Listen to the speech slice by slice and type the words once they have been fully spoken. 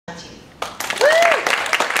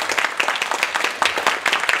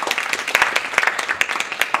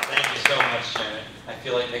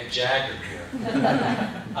feel like Mick Jagger here.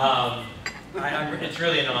 It's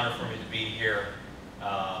really an honor for me to be here.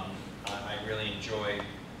 I really enjoyed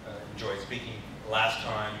speaking last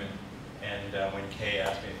time, and when Kay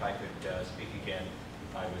asked me if I could speak again,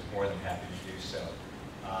 I was more than happy to do so.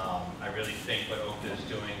 I really think what OPTA is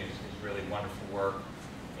doing is really wonderful work,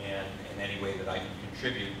 and in any way that I can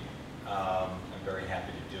contribute, I'm very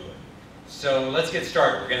happy to do it. So let's get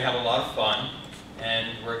started. We're going to have a lot of fun, and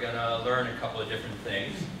we're going to learn a couple of different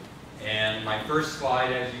things. And my first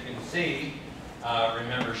slide, as you can see,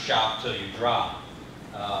 remember, shop till you drop.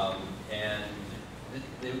 And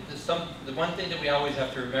the one thing that we always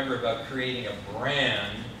have to remember about creating a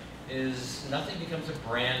brand is nothing becomes a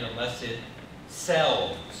brand unless it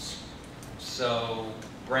sells. So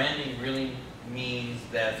branding really means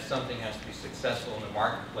that something has to be successful in the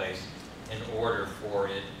marketplace in order for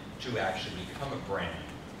it to actually become a brand.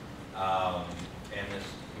 And as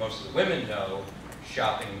most of the women know,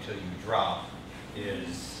 shopping until you drop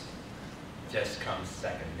just comes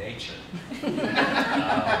second nature.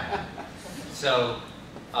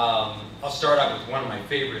 I'll start out with one of my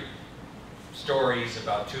favorite stories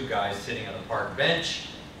about two guys sitting on a park bench,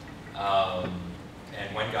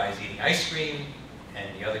 and one guy's eating ice cream,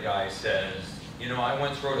 and the other guy says, you know, I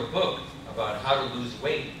once wrote a book about how to lose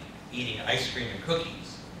weight eating ice cream and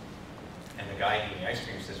cookies. And the guy eating ice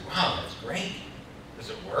cream says, wow, that's great. Does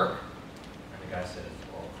it work? And the guy says,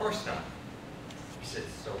 well, of course not. He says,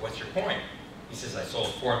 so what's your point? He says, I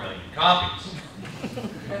sold 4 million copies.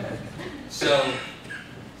 So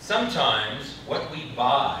sometimes what we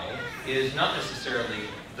buy is not necessarily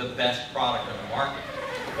the best product on the market,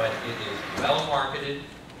 but it is well marketed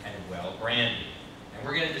and well branded. And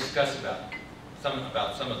we're going to discuss about some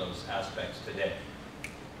of those aspects today.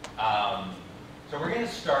 So we're going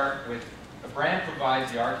to start with, a brand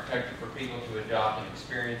provides the architecture for people to adopt and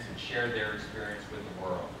experience and share their experience with the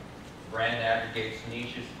world. The brand aggregates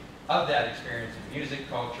niches of that experience in music,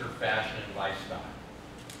 culture, fashion, and lifestyle.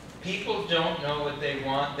 People don't know what they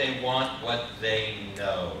want what they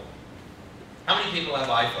know. How many people have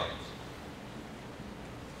iPhones?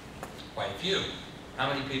 Quite a few. How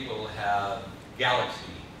many people have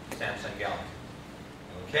Galaxy, Samsung Galaxy?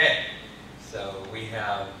 Okay, so we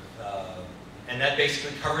have, and that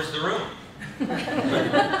basically covers the room.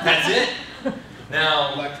 That's it.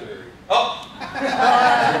 Now, BlackBerry. Oh!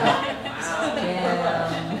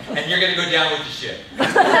 And you're going to go down with the ship.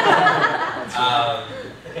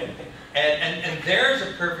 And there's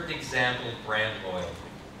a perfect example of brand loyalty.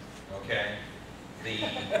 Okay?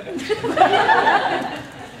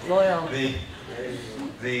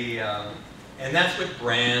 And that's what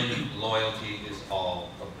brand loyalty is all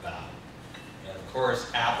about. And of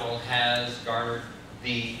course, Apple has garnered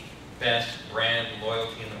the best brand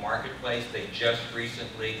loyalty in the marketplace. They just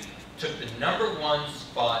recently took the #1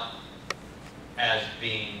 spot as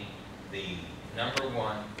being the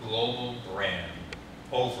 #1 global brand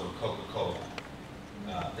over Coca-Cola.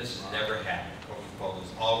 This has never happened. Coca-Cola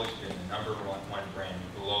has always been the #1 brand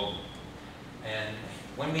globally. And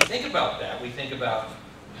when we think about that, we think about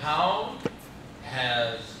how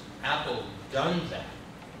has Apple done that?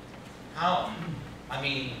 How? I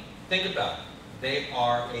mean, think about it. They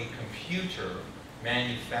are a computer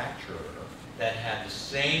manufacturer that had the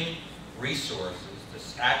same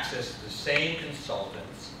resources, access to the same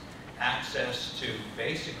consultants, access to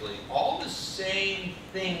basically all the same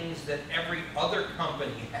things that every other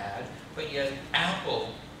company had, but yet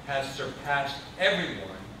Apple has surpassed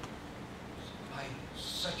everyone by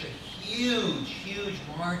such a huge, huge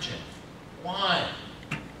margin. Why?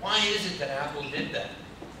 Why is it that Apple did that?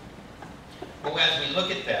 Well, as we look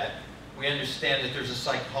at that, we understand that there's a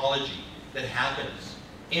psychology that happens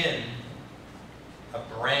in a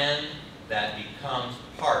brand that becomes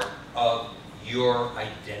part of your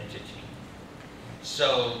identity.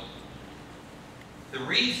 So the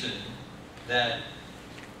reason that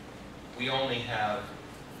we only have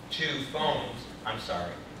 2 phones, I'm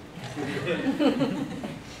sorry,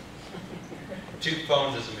 2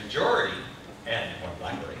 phones as a majority, and 1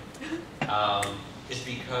 BlackBerry, is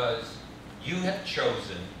because you have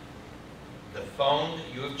chosen, the phone that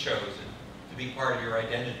you have chosen to be part of your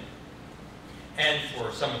identity. And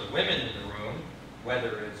for some of the women in the room,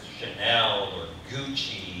 whether it's Chanel or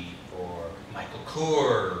Gucci or Michael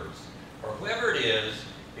Kors or whoever it is,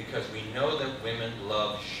 because we know that women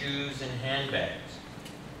love shoes and handbags.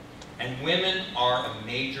 And women are a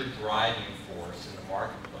major driving force in the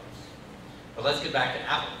marketplace. But let's get back to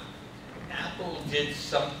Apple. Apple did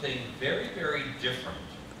something very, very different,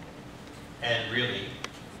 and really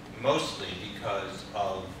mostly because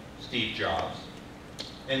of Steve Jobs.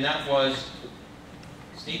 And that was,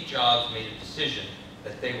 Steve Jobs made a decision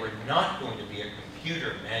that they were not going to be a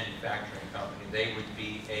computer manufacturing company. They would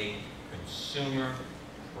be a consumer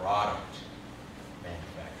product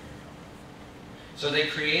manufacturing company. So they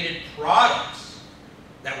created products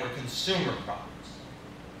that were consumer products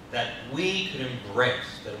that we could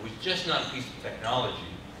embrace, that it was just not a piece of technology,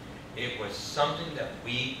 it was something that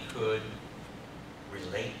we could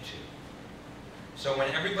relate to. So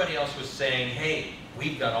when everybody else was saying, hey,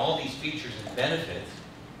 we've got all these features and benefits,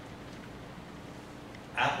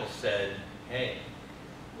 Apple said, hey,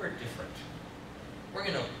 we're different. We're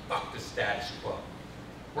going to buck the status quo.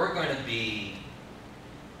 We're going to be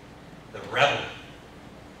the rebel,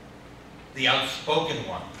 the outspoken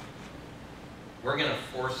one. We're going to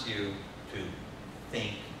force you to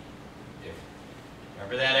think different.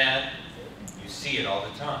 Remember that ad? You see it all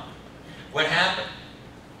the time. What happened?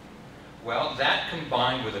 Well, that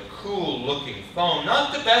combined with a cool-looking phone,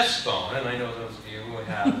 not the best phone, and I know those of you who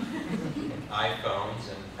have iPhones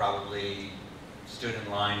and probably stood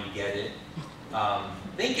in line to get it,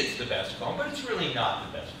 think it's the best phone, but it's really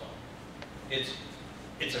not the best phone.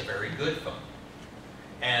 It's a very good phone.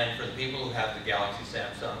 And for the people who have the Galaxy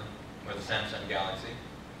Samsung, or the Samsung Galaxy,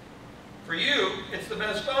 for you, it's the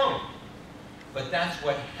best phone. But that's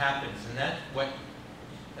what happens, and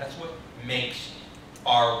that's what makes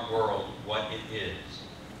our world what it is.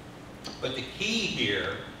 But the key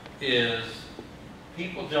here is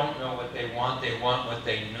people don't know what they want what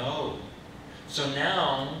they know. So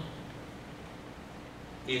now,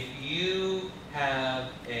 if you have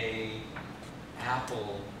a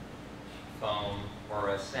Apple phone or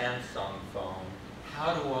a Samsung phone,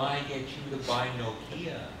 how do I get you to buy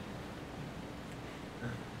Nokia?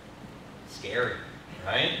 Scary,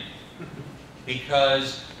 right?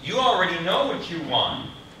 Because you already know what you want.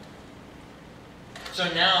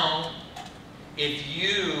 So now, if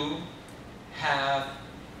you have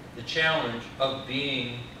the challenge of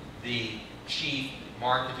being the chief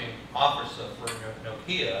marketing officer for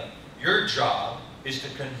Nokia, your job is to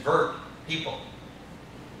convert people.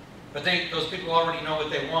 But those people already know what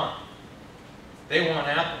they want. They want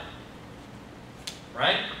Apple,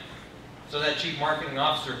 right? So that chief marketing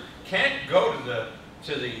officer can't go to the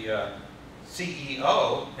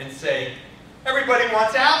CEO and say, everybody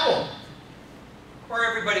wants Apple, or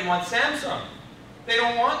everybody wants Samsung. They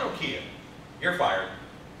don't want Nokia. You're fired,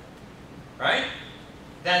 right?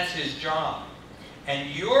 That's his job. And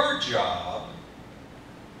your job,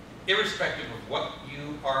 irrespective of what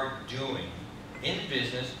you are doing in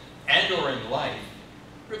business and or in life,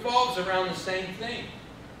 revolves around the same thing.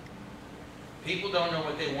 People don't know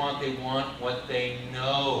what they want what they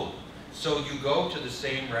know. So you go to the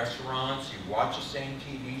same restaurants, you watch the same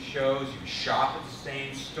TV shows, you shop at the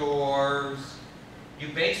same stores. You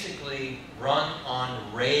basically run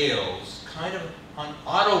on rails, kind of on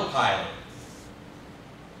autopilot.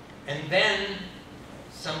 And then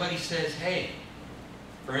somebody says, hey,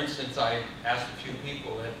 for instance, I asked a few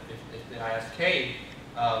people, if I asked Kate,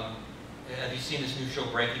 have you seen this new show,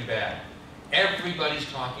 Breaking Bad? Everybody's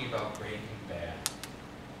talking about Breaking Bad.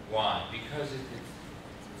 Why? Because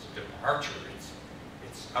it's a departure.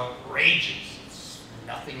 It's outrageous. It's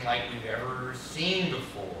nothing like we've ever seen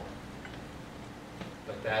before.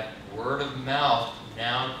 But that word of mouth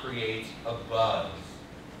now creates a buzz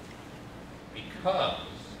because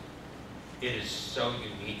it is so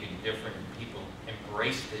unique and different, and people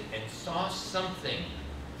embraced it and saw something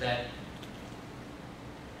that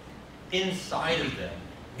inside of them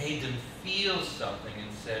made them feel something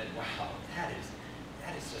and said, wow, that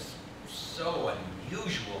is just so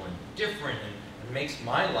unusual and different, and makes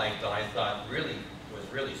my life that I thought was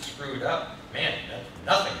really screwed up. Man, that's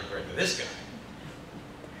nothing compared to this guy.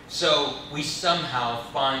 So we somehow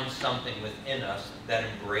find something within us that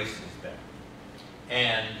embraces them.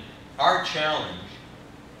 And our challenge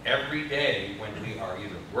every day when we are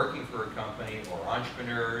either working for a company or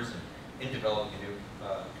entrepreneurs and in developing a new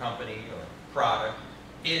company or product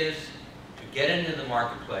is to get into the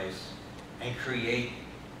marketplace and create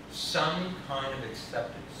some kind of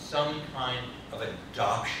acceptance, some kind of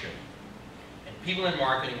adoption. And people in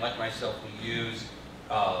marketing, like myself, will use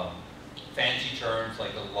fancy terms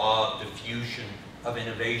like the law of diffusion of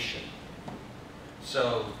innovation.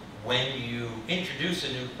 So when you introduce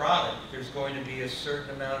a new product, there's going to be a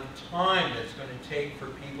certain amount of time that's going to take for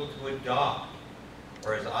people to adopt.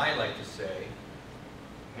 Or as I like to say,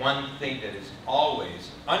 one thing that is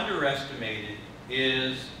always underestimated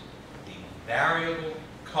is the variable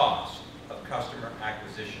cost of customer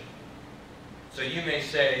acquisition. So you may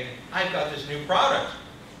say, I've got this new product,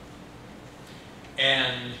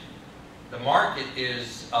 and the market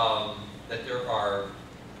is that there are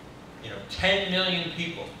 10 million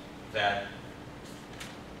people that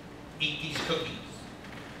eat these cookies,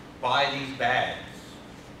 buy these bags,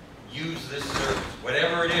 use this service,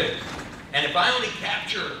 whatever it is. And if I only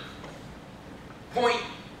capture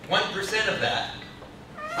 0.1% of that,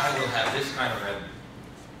 I will have this kind of revenue.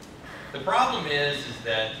 The problem is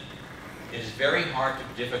that it is very hard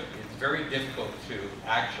to it's very difficult to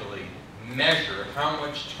actually measure how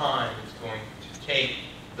much time it's going to take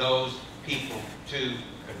those people to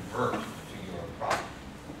convert to your product.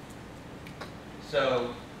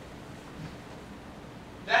 So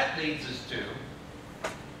that leads us to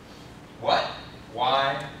what,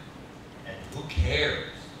 why, and who cares?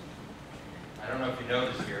 I don't know if you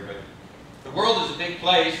noticed here, but the world is a big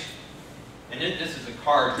place, and this is a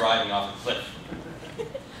car driving off a cliff.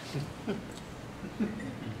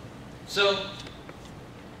 So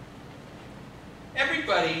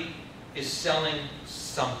everybody is selling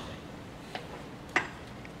something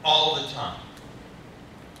all the time.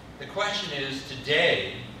 The question is,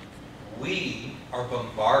 today, we are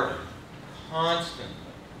bombarded constantly.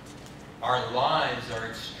 Our lives are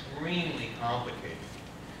extremely complicated.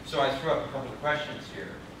 So I threw up a couple of questions here,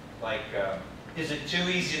 like, is it too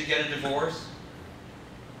easy to get a divorce?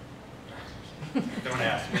 Don't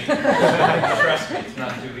ask me. Trust me, it's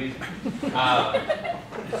not too easy.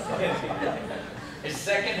 Is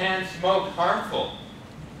secondhand smoke harmful?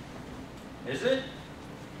 Is it?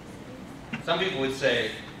 Some people would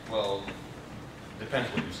say, well, depends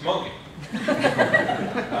what you're smoking.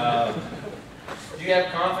 Do you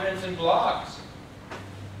have confidence in blogs?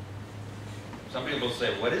 Some people will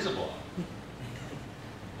say, what is a blog?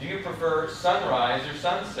 Do you prefer sunrise or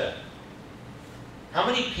sunset? How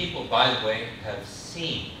many people, by the way, have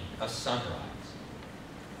seen a sunrise?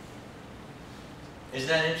 Isn't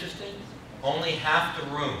that interesting? Only half the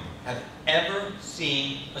room have ever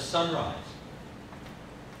seen a sunrise.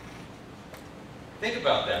 Think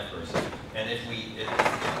about that for a second. And if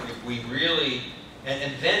we really,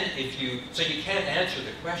 and then if you, so you can't answer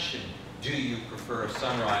the question, do you prefer a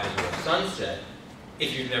sunrise or a sunset,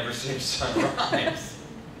 if you've never seen a sunrise?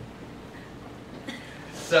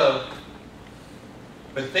 So,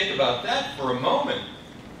 but think about that for a moment.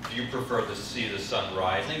 Do you prefer to see the sun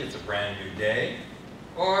rising, it's a brand new day,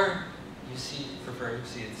 or you prefer to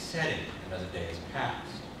see it setting, another day has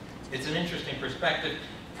passed? It's an interesting perspective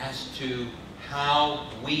as to how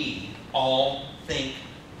we all think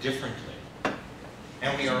differently.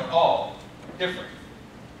 And we are all different.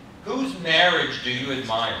 Whose marriage do you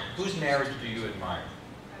admire? Whose marriage do you admire?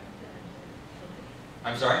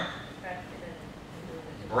 I'm sorry?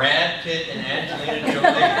 Brad Pitt and Angelina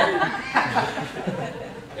Jolie.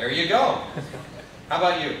 There you go. How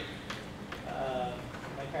about you?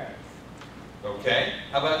 My parents. Okay.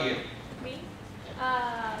 How about you? Me?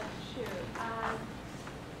 Shoot.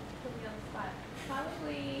 Put me on the spot.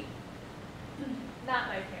 Probably not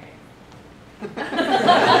my parents.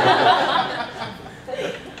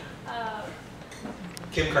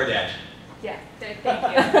 Kim Kardashian. Yeah, thank you.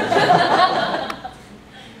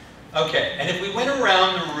 Okay, and if we went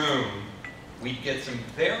around the room, we'd get some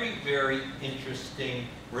very, very interesting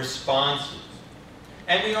responses.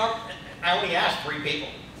 And I only asked 3 people.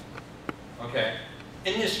 Okay?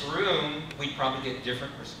 In this room, we'd probably get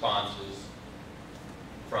different responses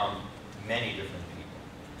from many different people.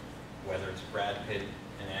 Whether it's Brad Pitt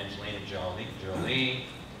and Angelina Jolie,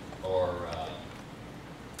 or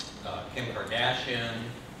Kim Kardashian,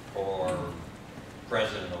 or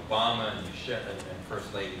President Obama and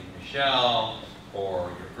First Lady Michelle, or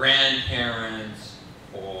your grandparents,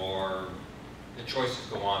 or the choices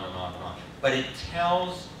go on and on and on. But it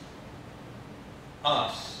tells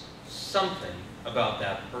us something about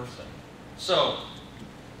that person. So,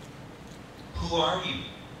 who are you?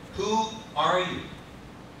 Who are you?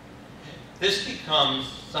 This becomes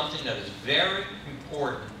something that is very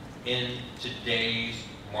important in today's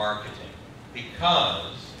marketing,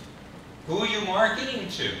 because who are you marketing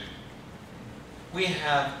to? We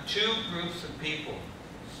have 2 groups of people.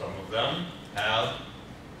 Some of them have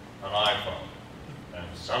an iPhone, and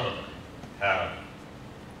some of them have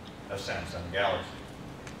a Samsung Galaxy.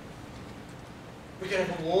 We could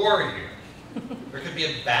have a war here. There could be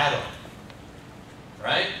a battle,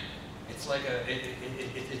 right? It's like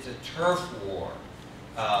it's a turf war.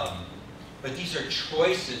 But these are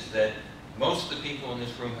choices that most of the people in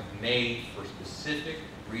this room have made for specific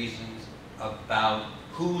reasons about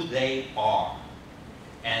who they are.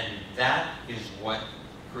 And that is what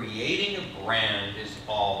creating a brand is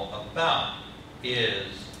all about,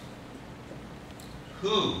 is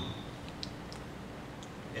who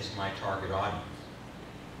is my target audience.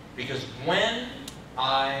 Because when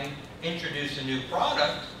I introduce a new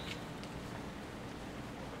product,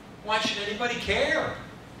 why should anybody care?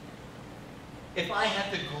 If I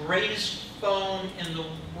had the greatest phone in the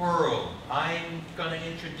world, I'm going to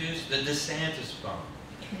introduce the Desantis phone.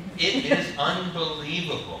 It is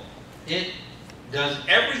unbelievable. It does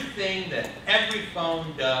everything that every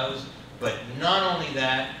phone does, but not only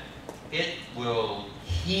that, it will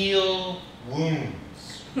heal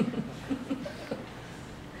wounds.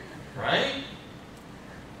 Right?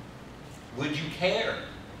 Would you care?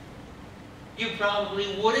 You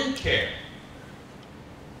probably wouldn't care.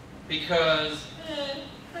 Because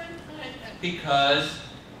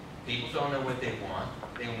people don't know what they want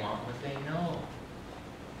what they know.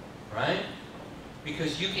 Right?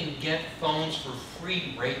 Because you can get phones for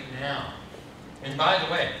free right now. And by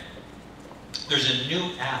the way, there's a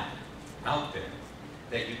new app out there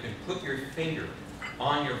that you can put your finger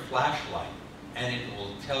on your flashlight and it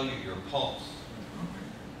will tell you your pulse.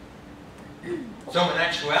 So in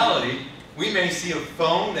actuality, we may see a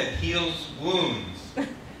phone that heals wounds.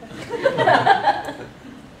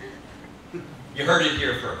 You heard it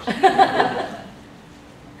here first.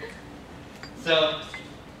 So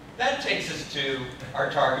that takes us to our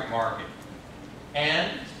target market.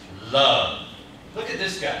 And love. Look at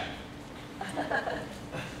this guy.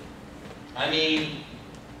 I mean,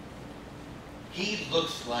 he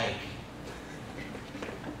looks like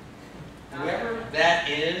whoever that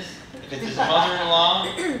is, if it's his mother-in-law,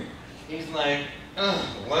 he's like, ugh,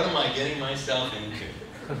 what am I getting myself into?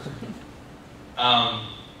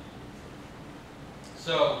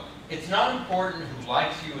 So it's not important who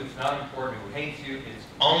likes you, it's not important who hates you, it's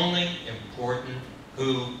only important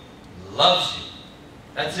who loves you.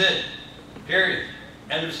 That's it. Period.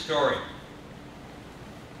 End of story.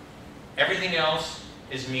 Everything else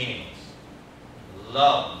is meaningless.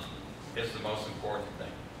 Love is the most important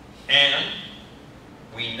thing. And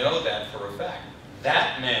we know that for a fact.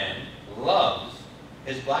 That man loves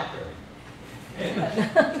his BlackBerry. I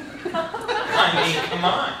mean, come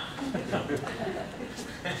on.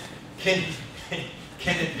 Can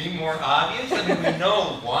it be more obvious? I mean, we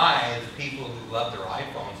know why the people who love their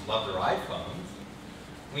iPhones.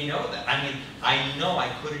 We know that. I mean, I know I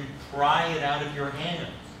couldn't pry it out of your hands.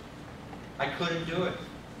 I couldn't do it.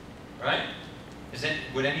 Right?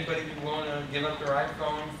 Would anybody be willing to give up their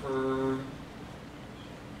iPhone for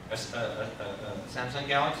a Samsung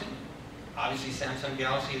Galaxy? Obviously, Samsung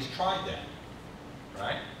Galaxy has tried that.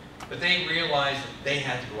 Right? But they realized that they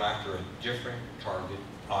had to go after a different target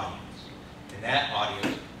audience. And that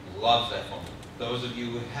audience loves that phone. Those of you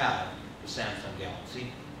who have the Samsung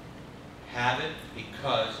Galaxy have it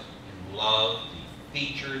because you love the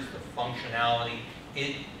features, the functionality.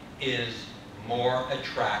 It is more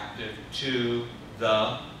attractive to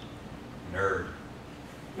the nerd.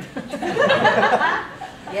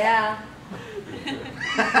 Yeah.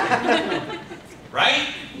 Right?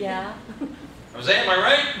 Yeah. Jose, am I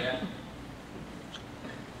right? Yeah.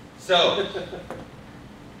 So,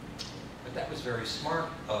 but that was very smart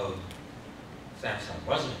of Samsung,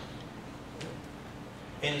 wasn't it?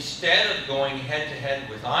 Instead of going head-to-head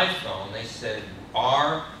with iPhone, they said,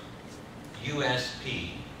 our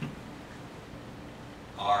USP,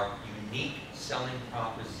 our unique selling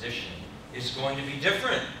proposition, is going to be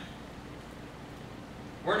different.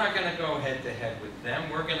 We're not going to go head-to-head with them.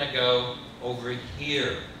 We're going to go over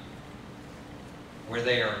here, where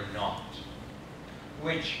they are not.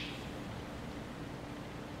 Which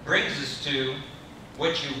brings us to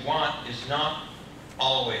what you want is not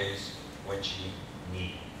always what you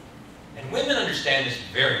need. And women understand this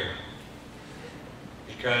very well,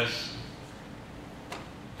 because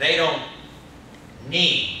they don't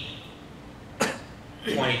need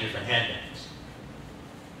 20 different handbags.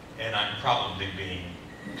 And I'm probably being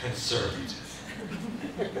conservative.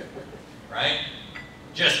 Right?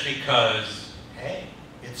 Just because, hey,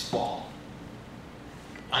 it's fall.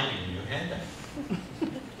 I need a new handbag.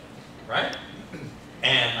 Right?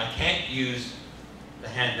 And I can't use the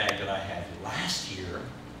handbag that I had last year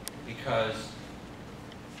because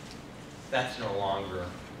that's no longer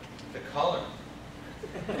the color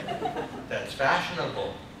that's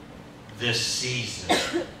fashionable this season.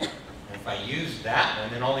 And if I use that one,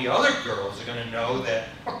 then all the other girls are going to know that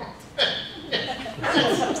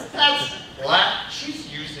that's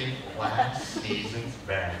she's using last season's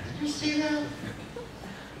bag. Did you see that?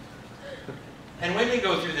 And women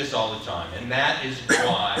go through this all the time, and that is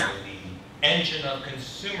why the engine of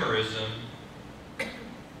consumerism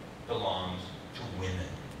belongs to women.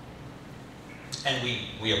 And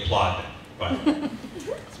we applaud them, but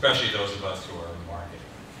especially those of us who are in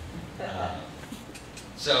the market.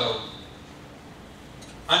 So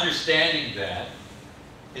understanding that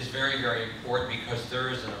is very, very important, because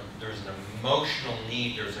there's an emotional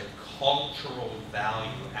need, there's a cultural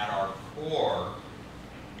value at our core,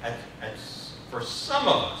 for some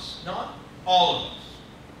of us, not all of us.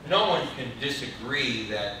 No one can disagree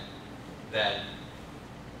that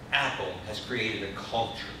Apple has created a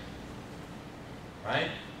culture, right?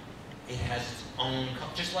 It has its own,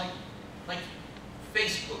 just like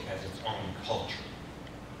Facebook has its own culture,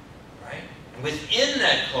 right? And within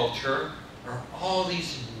that culture are all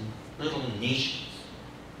these little niches.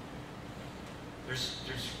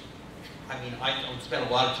 I mean, I don't spend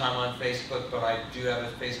a lot of time on Facebook, but I do have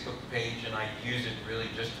a Facebook page, and I use it really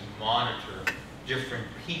just to monitor different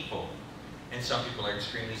people. And some people are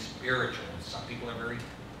extremely spiritual, and some people are very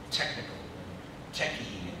technical and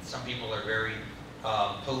techie, and some people are very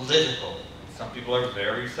political, and some people are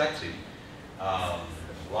very sexy.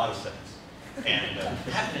 There's a lot of sex. And I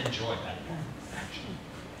haven't enjoyed that, actually.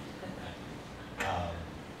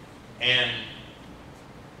 And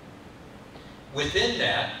within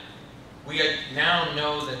that, we now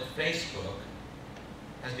know that Facebook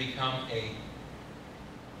has become a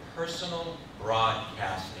personal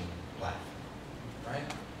broadcasting platform, right?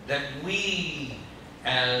 That we,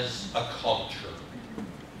 as a culture,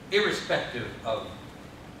 irrespective of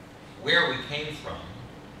where we came from,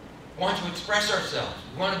 want to express ourselves.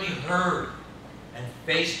 We want to be heard. And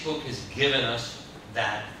Facebook has given us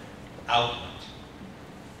that outlet.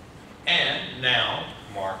 And now,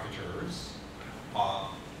 marketers are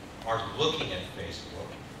looking at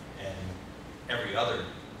Facebook and every other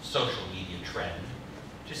social media trend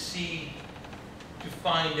to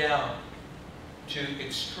find out, to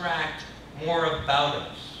extract more about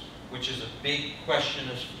us, which is a big question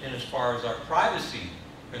as far as our privacy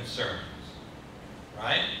concerns,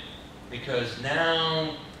 right? Because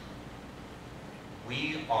now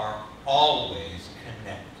we are always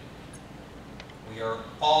connected. We are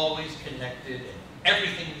always connected in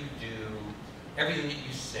everything you do, everything that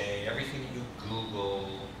you say, everything that you Google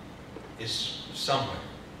is somewhere.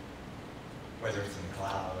 Whether it's in the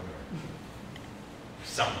cloud or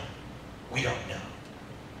somewhere. We don't know.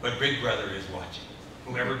 But Big Brother is watching.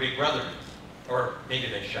 Whoever Big Brother is. Or maybe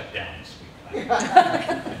they shut down this week.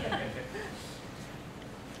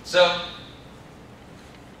 So,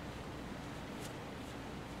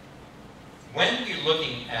 when we're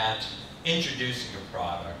looking at introducing a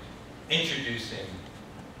product, introducing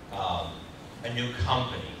a new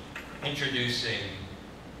company, introducing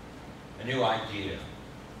a new idea,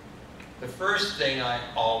 the first thing I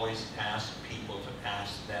always ask people to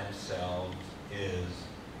ask themselves is,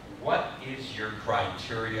 what is your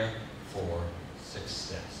criteria for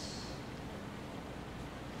success?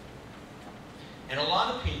 And a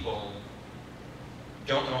lot of people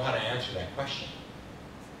don't know how to answer that question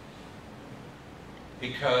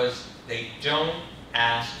because they don't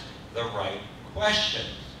ask the right questions.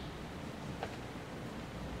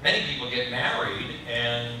 Many people get married,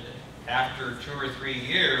 and after 2 or 3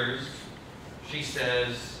 years, she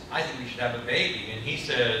says, I think we should have a baby. And he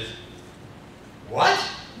says, what?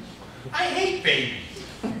 I hate babies.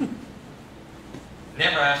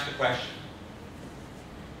 Never ask the question.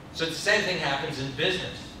 So the same thing happens in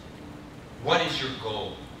business. What is your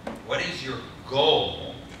goal? What is your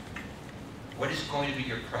goal? What is going to be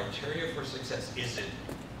your criteria for success? Is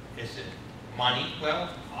it money? Well,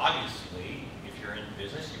 obviously, if you're in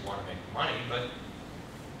business, you want to make money, but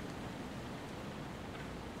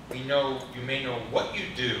you may know what you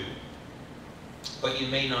do, but you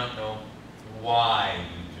may not know why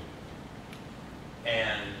you do it.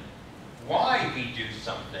 And why we do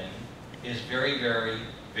something is very, very,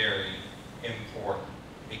 very important,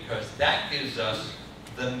 because that gives us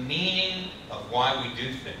the meaning of why we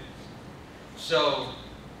do things. So,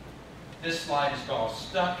 this slide is called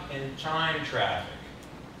Stuck in Time Traffic.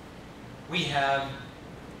 We have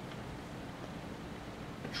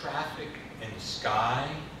traffic in the sky,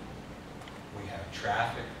 we have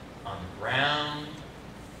traffic on the ground,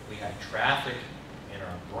 we have traffic in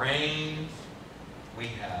our brains, we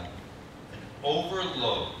have an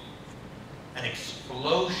overload, an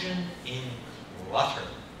explosion in clutter,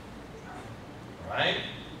 right?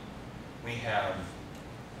 We have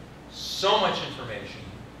so much information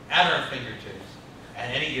at our fingertips at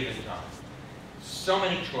any given time. So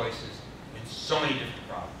many choices and so many different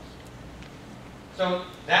problems. So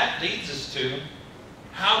that leads us to,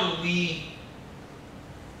 how do we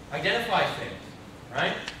identify things,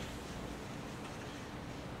 right?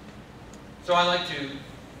 So I like to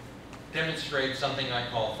demonstrate something I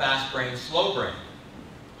call fast brain, slow brain.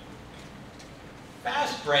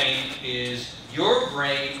 Fast brain is your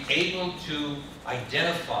brain able to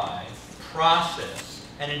identify, process,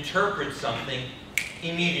 and interpret something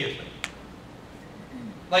immediately.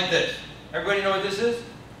 Like this. Everybody know what this is?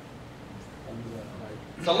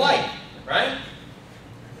 It's a like, right?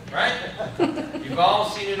 Right? You've all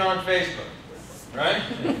seen it on Facebook, right?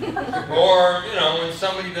 Or, you know, when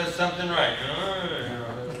somebody does something right.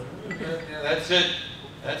 Yeah, that's it.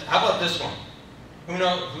 How about this one? Who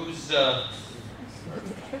knows? Who's,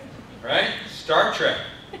 right? Star Trek,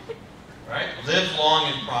 right? Live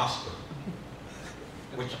long and prosper,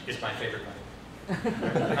 which is my favorite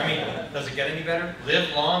Bible. I mean, does it get any better?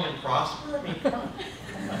 Live long and prosper? I mean, come on.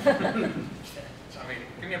 I mean,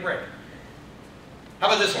 give me a break. How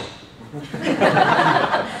about this one?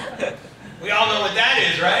 We all know what that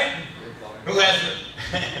is, right? Who has it?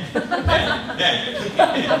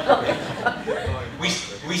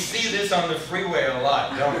 We see this on the freeway a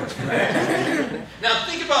lot, don't we? Now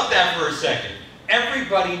think about that for a second.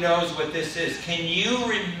 Everybody knows what this is. Can you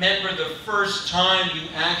remember the first time you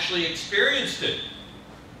actually experienced it?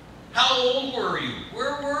 How old were you?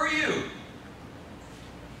 Where were you?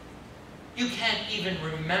 You can't even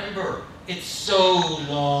remember. It's so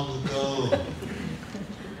long ago.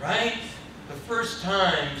 Right? The first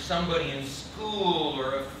time somebody in school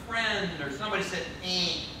or a friend or somebody said,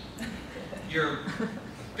 your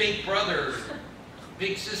big brother,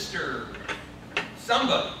 big sister,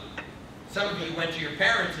 somebody. Some of you went to your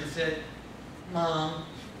parents and said, Mom,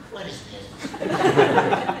 what is this?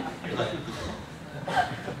 You're like,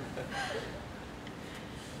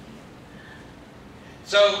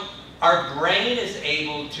 so our brain is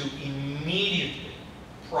able to immediately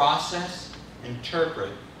process,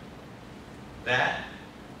 interpret that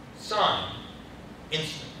sign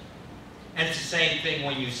instantly. And it's the same thing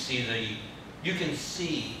when you see you can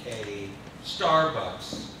see a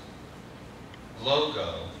Starbucks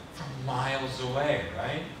logo from miles away,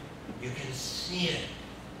 right? You can see it.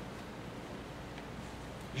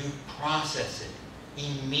 You process it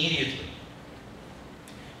immediately.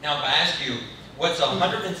 Now, if I ask you, what's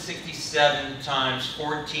 167 times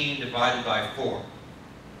 14 divided by 4?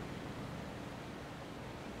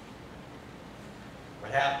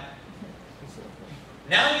 What happened?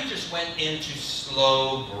 Now you just went into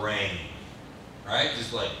slow brain, right?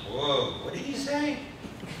 Just like, whoa, what did he say?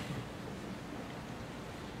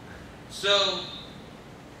 So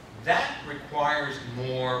that requires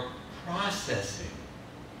more processing.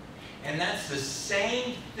 And that's the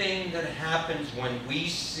same thing that happens when we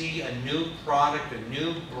see a new product, a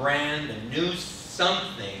new brand, a new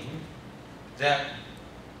something that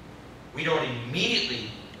we don't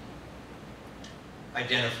immediately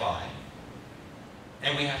identify,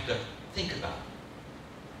 and we have to think about it.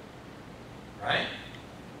 Right?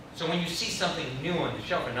 So when you see something new on the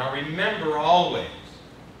shelf, and now remember always,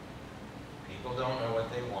 people don't know what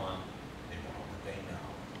they want, they want what they know.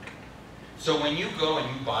 So when you go and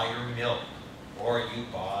you buy your milk, or you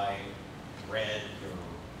buy bread, or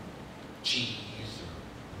cheese,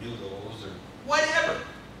 or noodles, or whatever,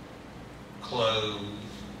 clothes,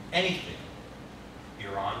 anything,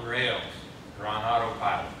 you're on rails, you're on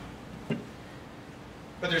autopilot.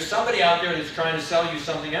 But there's somebody out there that's trying to sell you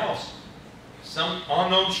something else.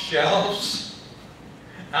 On those shelves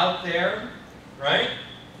out there, right?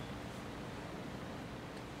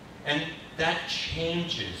 And that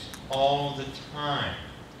changes all the time.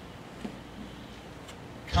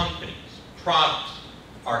 Companies, products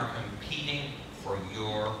are competing for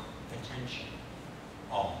your attention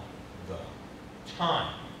all the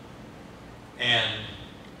time. And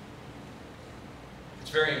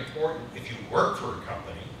it's very important if you work for a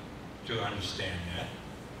company to understand that,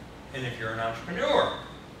 and if you're an entrepreneur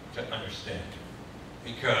to understand it,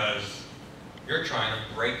 because you're trying to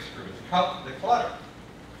break through the clutter.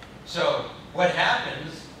 So what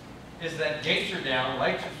happens is that gates are down,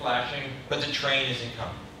 lights are flashing, but the train isn't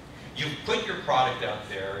coming. You've put your product out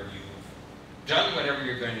there, you've done whatever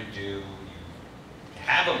you're going to do, you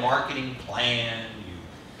have a marketing plan,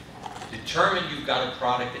 you've determined you've got a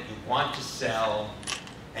product that you want to sell,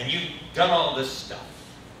 and you've done all this stuff.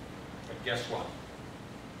 But guess what?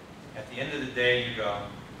 At the end of the day, you go,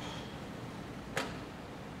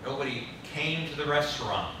 nobody came to the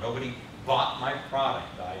restaurant, nobody bought my product,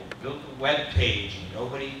 I built a web page,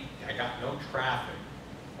 and I got no traffic,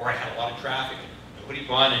 or I had a lot of traffic, and nobody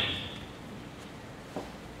bought anything.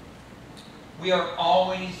 We are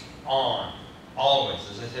always on, always.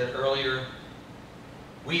 As I said earlier,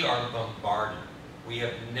 we are bombarded. We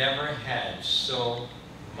have never had so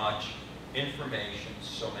much information,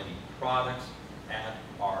 so many products at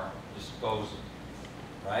our disposal,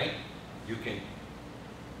 right? You can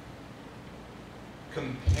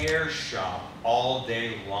compare shop all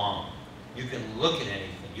day long. You can look at anything.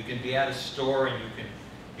 You can be at a store and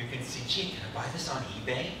you can see, gee, can I buy this on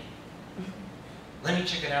eBay? Let me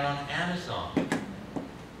check it out on Amazon.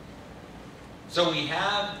 So we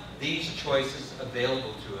have these choices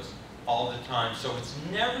available to us all the time. So it's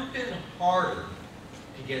never been harder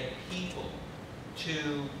to get people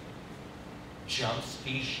to jump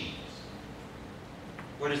species.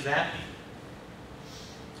 What does that mean?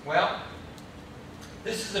 Well,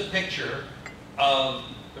 this is a picture of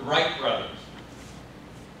the Wright brothers.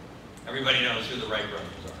 Everybody knows who the Wright brothers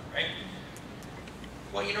are, right?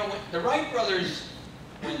 Well, you know what? The Wright brothers,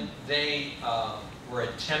 when they were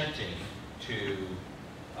attempting to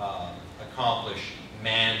accomplish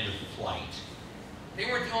manned flight, they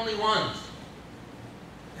weren't the only ones.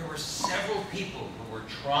 There were several people who were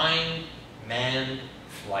trying manned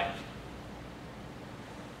flight.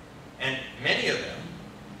 And many of them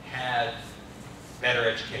had better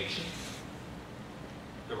education.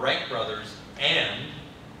 The Wright brothers and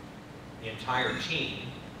the entire team,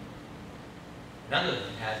 none of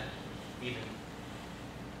them had even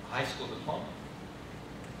a high school diploma.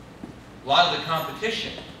 A lot of the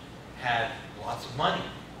competition had lots of money.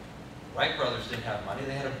 Wright brothers didn't have money,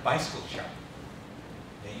 they had a bicycle shop.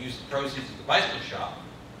 They used the proceeds of the bicycle shop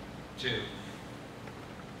to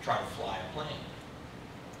try to fly a plane.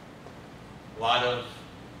 A lot of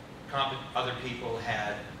other people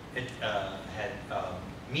had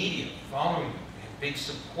media following them. They had big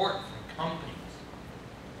support from companies.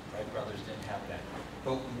 Wright brothers didn't have that.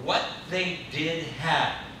 But what they did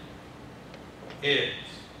have is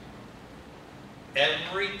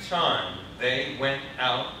every time they went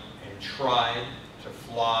out and tried to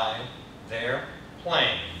fly their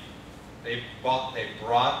plane, they brought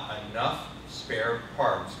enough spare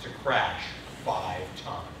parts to crash 5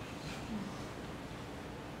 times.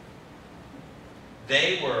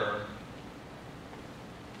 They were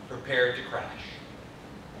prepared to crash.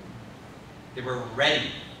 They were ready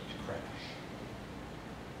to crash.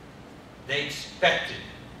 They expected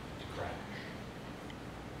to crash.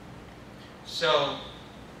 So,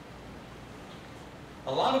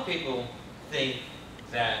 a lot of people think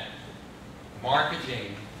that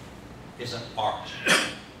marketing is an art.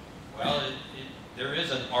 Well, there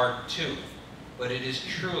is an art to it, but it is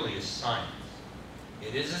truly a science.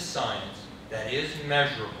 It is a science that is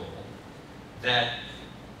measurable, that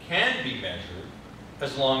can be measured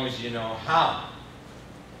as long as you know how.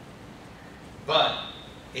 But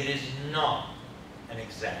it is not an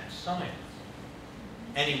exact science,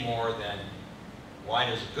 any more than why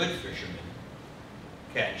does a good fisherman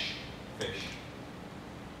catch fish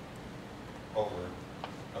over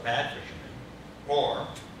a bad fisherman, or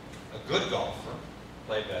a good golfer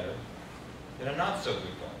play better than a not so good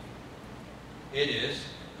golfer. It is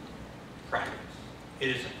practice. It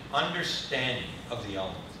is an understanding of the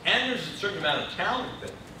elements. And there's a certain amount of talent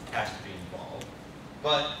that has to be involved.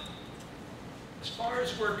 But as far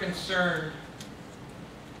as we're concerned,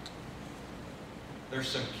 there's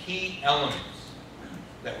some key elements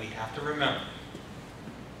that we have to remember.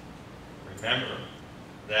 Remember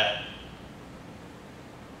that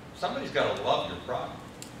somebody's got to love your product,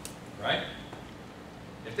 right?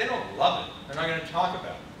 If they don't love it, they're not going to talk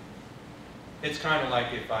about it. It's kind of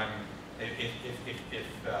like if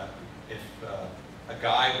a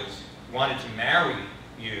guy wanted to marry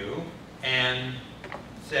you and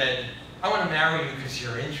said, "I want to marry you because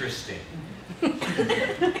you're interesting."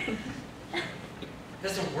 It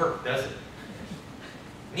doesn't work, does it?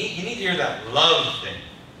 You need to hear that love thing,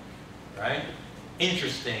 right?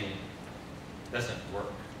 Interesting doesn't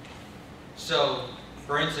work. So,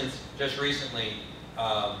 for instance, just recently,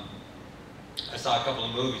 I saw a couple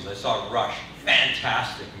of movies. I saw Rush,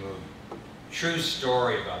 fantastic movie. True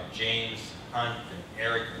story about James Hunt and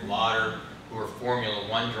Eric Lauder, who were Formula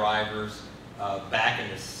One drivers back in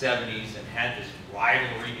the 70s and had this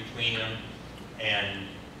rivalry between them. And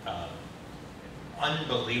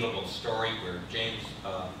unbelievable story where James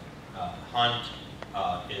Hunt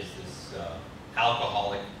is this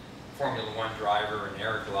alcoholic Formula One driver, and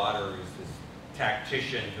Eric Lauder is this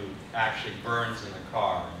tactician who actually burns in the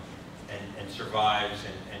car and survives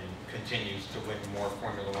and continues to win more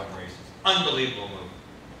Formula One races. Unbelievable movie.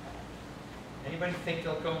 Anybody think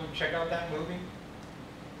they'll go and check out that movie?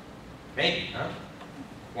 Maybe, huh?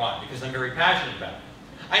 Why? Because I'm very passionate about it.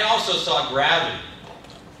 I also saw Gravity.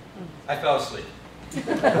 I fell asleep.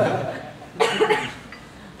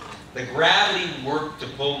 The gravity worked to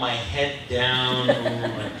pull my head down.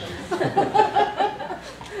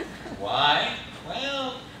 Why?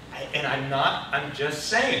 Well, I'm just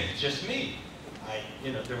saying, it's just me.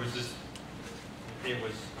 There was this, it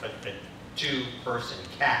was a 2-person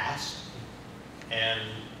cast, and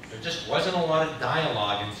there just wasn't a lot of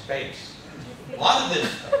dialogue in space. A lot of this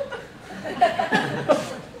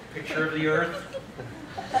stuff. Picture of the Earth.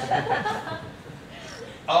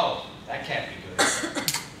 Oh, that can't be good.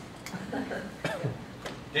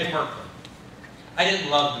 Tim Urkel. I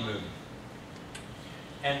didn't love the movie.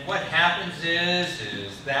 And what happens is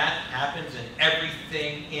that happens in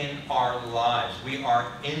everything in our lives. We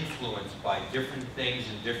are influenced by different things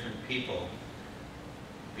and different people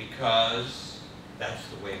because that's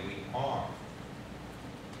the way we are.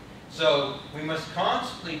 So we must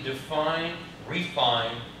constantly define,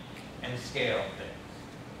 refine, and scale things.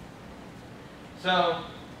 So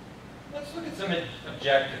let's look at some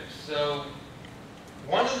objectives. So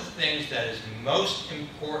one of the things that is most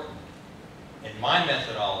important in my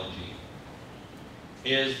methodology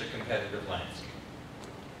is the competitive landscape.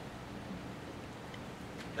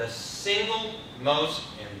 The single most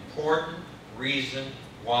important reason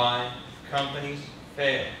why companies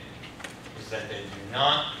fail is that they do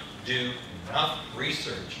not do enough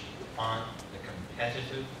research on the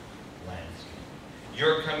competitive landscape.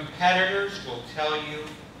 Your competitors will tell you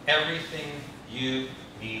everything you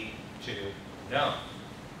need to know.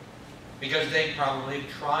 Because they probably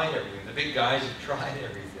have tried everything. The big guys have tried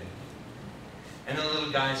everything. And the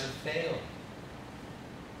little guys have failed.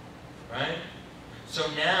 Right? So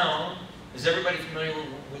now, is everybody familiar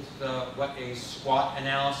with what a SWOT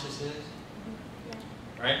analysis is?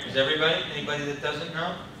 Right? Is everybody? Anybody that doesn't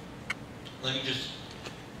know? Let me just,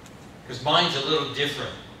 because mine's a little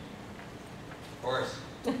different. Of course.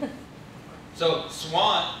 So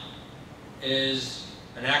SWOT is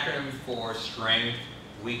an acronym for strength,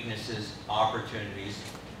 weaknesses, opportunities,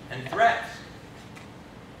 and threats.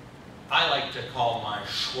 I like to call mine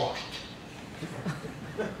SWOT,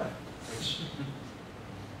 which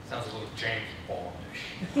sounds a little James Bondish.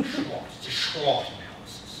 SWOT. It's a SWOT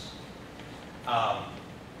analysis.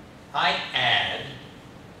 I add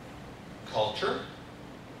culture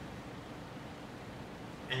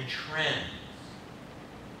and trends.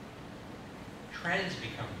 Trends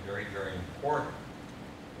become very, very important,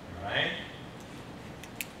 right?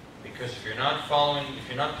 Because if you're not following, if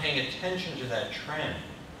you're not paying attention to that trend,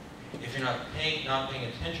 if you're not paying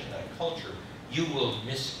attention to that culture, you will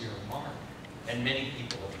miss your mark. And many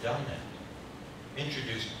people have done that.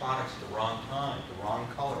 Introduced products at the wrong time, the wrong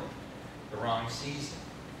color, the wrong season,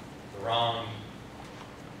 the wrong,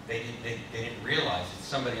 they didn't realize that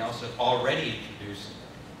somebody else had already introduced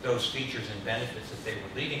those features and benefits that they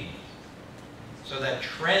were leading with. So that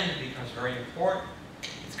trend becomes very important.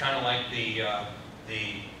 It's kind of like the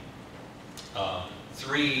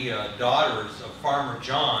three daughters of Farmer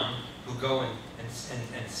John who go and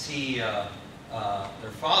see their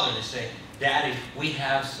father, and they say, "Daddy, we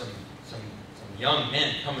have some young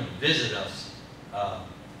men coming to visit us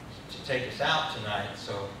to take us out tonight,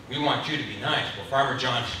 so we want you to be nice." Well, Farmer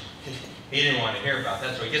John, he didn't want to hear about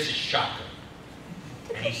that, so he gets his shotgun.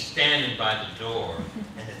 And he's standing by the door,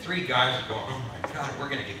 and the three guys are going, "Oh my God, we're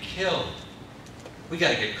going to get killed. We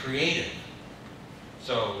got to get creative."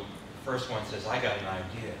 So the first one says, "I got an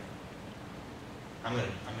idea. I'm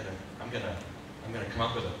gonna come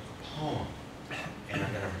up with a poem, and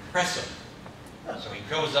I'm gonna impress him." So he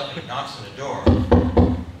goes up and he knocks on the door,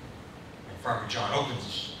 and Farmer John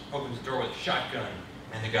opens the door with a shotgun,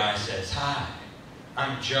 and the guy says, "Hi,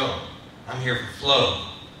 I'm Joe. I'm here for Flo.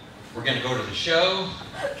 We're gonna go to the show.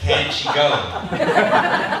 Can she go?"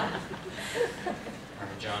 Farmer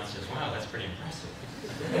John says, "Wow, that's pretty impressive.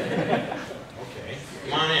 Okay,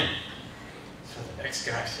 come on in." So the next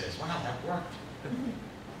guy says, "Wow, that worked.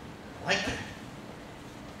 I like that."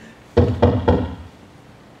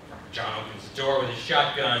 John opens the door with his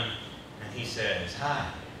shotgun, and he says, "Hi,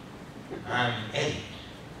 I'm Eddie.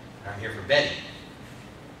 I'm here for Betty.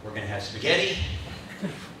 We're going to have spaghetti.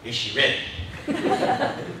 Is she ready?"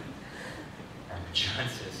 John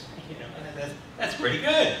says, "You know, that's pretty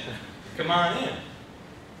good. Come on in.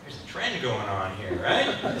 There's a trend going on here,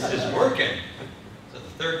 right? This is working." So the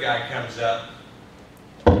third guy comes up.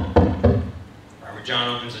 Farmer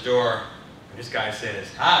John opens the door, and this guy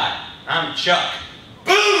says, "Hi, I'm Chuck."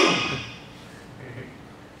 Boom!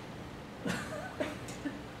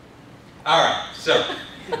 All right, so.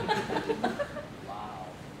 Wow.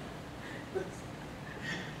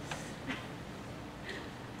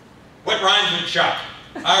 What rhymes with Chuck?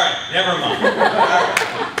 All right, never mind. All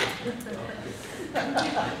right.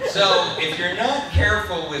 So, if you're not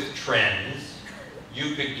careful with trends,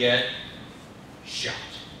 you could get shot.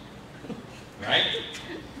 Right?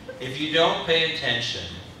 If you don't pay attention,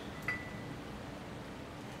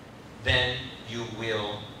 then you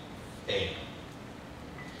will fail.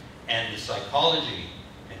 And the psychology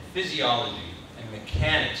and physiology and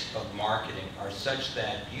mechanics of marketing are such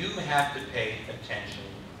that you have to pay attention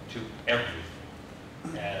to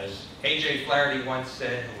everything. As A.J. Flaherty once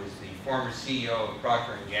said, who was the former CEO of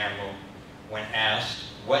Procter & Gamble, when asked,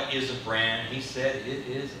 what is a brand? He said it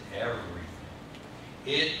is everything.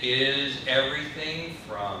 It is everything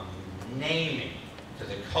from naming, to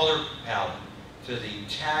the color palette, to the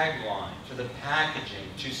tagline, to the packaging,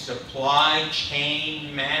 to supply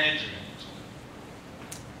chain management.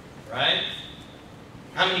 Right?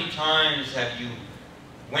 How many times have you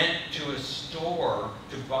went to a store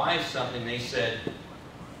to buy something, they said,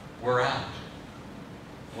 we're out.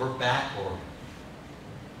 We're back ordered.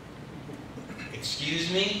 Excuse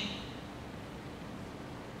me?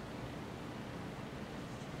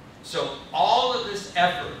 So all of this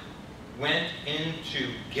effort went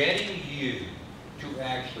into getting you to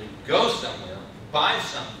actually go somewhere, buy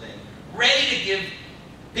something, ready to give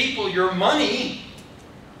people your money,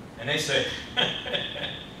 and they say,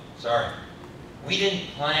 sorry, we didn't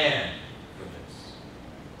plan for this.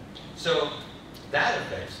 So that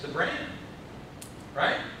affects the brand,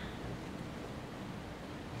 right?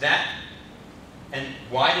 And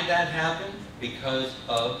why did that happen? Because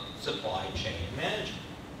of supply chain management.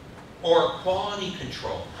 Or quality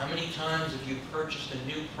control. How many times have you purchased a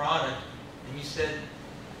new product and you said,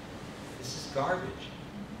 this is garbage?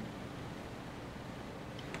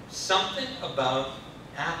 Something about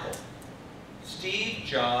Apple. Steve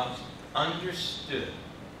Jobs understood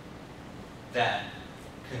that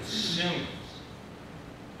consumers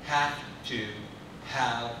have to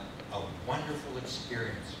have a wonderful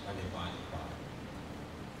experience when they buy the product.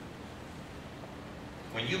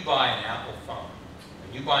 When you buy an Apple phone,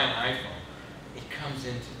 when you buy an iPhone, it comes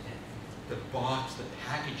into the box, the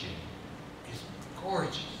packaging is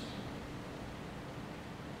gorgeous.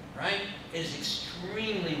 Right? It is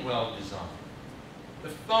extremely well designed. The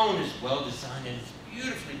phone is well designed and it's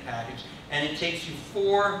beautifully packaged, and it takes you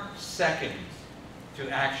 4 seconds to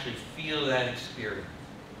actually feel that experience,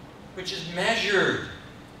 which is measured.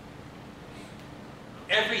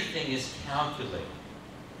 Everything is calculated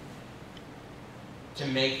to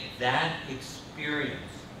make that experience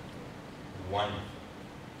wonderful.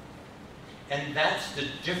 And that's the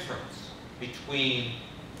difference between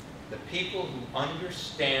the people who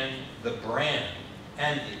understand the brand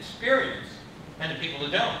and the experience and the people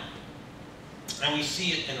who don't. And we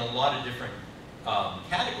see it in a lot of different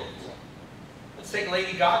categories. Let's take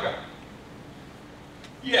Lady Gaga.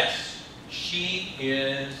 Yes, she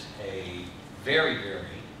is a very, very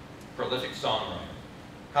prolific songwriter.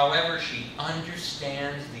 However, she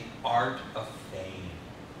understands the art of fame.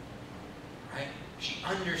 Right? She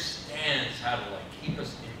understands how to keep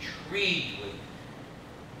us intrigued with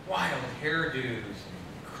wild hairdos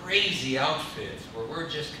and crazy outfits where we're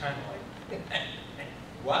just kind of like,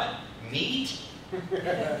 what? Meat?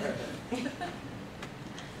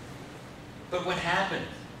 But what happens?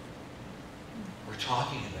 We're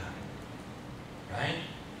talking about it, right?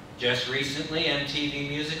 Just recently, MTV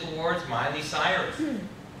Music Awards, Miley Cyrus.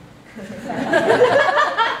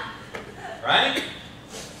 Right?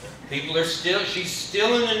 People are still, she's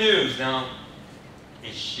still in the news. Now,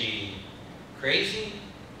 is she crazy?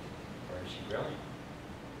 Or is she brilliant?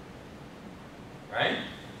 Right?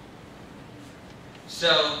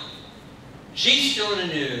 So, she's still in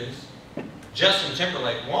the news. Justin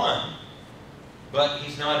Timberlake won, but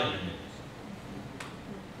he's not in the news.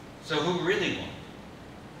 So who really won?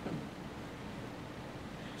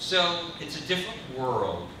 So it's a different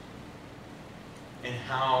world in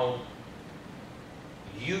how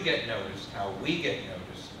you get noticed, how we get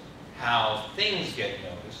noticed, how things get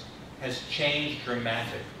noticed, has changed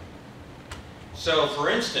dramatically. So for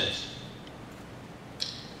instance,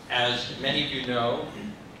 as many of you know,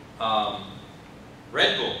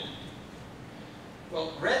 Red Bull.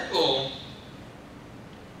 Well, Red Bull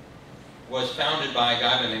was founded by a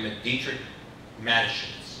guy by the name of Dietrich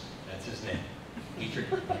Mateschitz. That's his name. Dietrich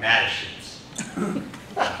Mateschitz.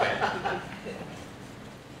 Okay.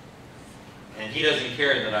 And he doesn't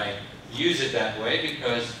care that I use it that way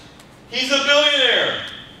because he's a billionaire.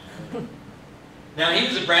 Now, he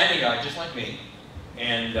was a branding guy just like me,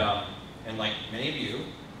 and like many of you.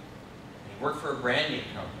 He worked for a branding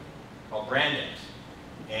company called Brandex.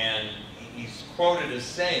 And he's quoted as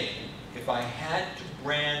saying, if I had to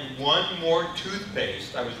brand one more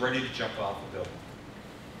toothpaste, I was ready to jump off the building.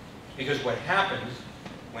 Because what happens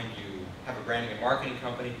when you have a branding and marketing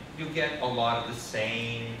company, you get a lot of the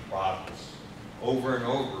same products over and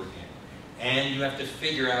over again. And you have to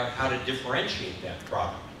figure out how to differentiate that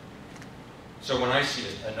product. So when I see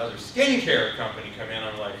another skincare company come in,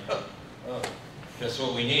 I'm like, oh, that's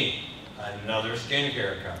what we need, another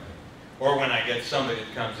skincare company. Or when I get somebody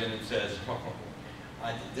that comes in and says, oh,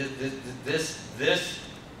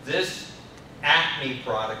 this acne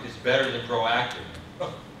product is better than Proactive.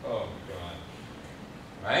 Oh, God.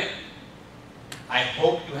 Right? I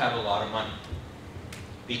hope you have a lot of money,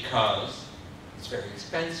 because it's very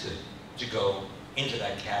expensive to go into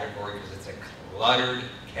that category, because it's a cluttered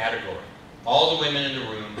category. All the women in the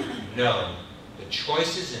room know the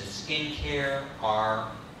choices in skincare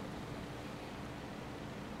are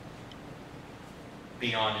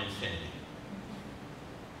beyond infinity.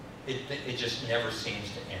 It just never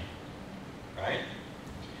seems to end, right?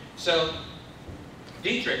 So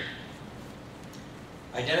Dietrich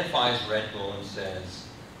identifies Red Bull and says,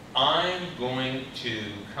 I'm going to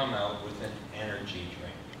come out with an energy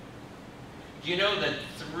drink. Do you know that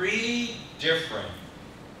 3 different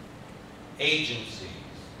agencies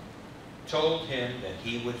told him that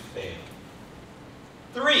he would fail?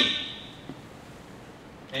 3!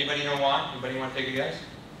 Anybody know why? Anybody want to take a guess?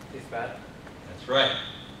 Tastes bad. That's right.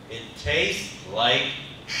 It tastes like,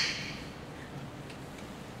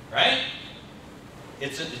 right?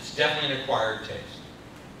 It's definitely an acquired taste.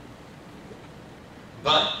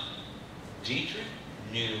 But Dietrich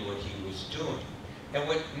knew what he was doing. And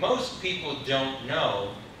what most people don't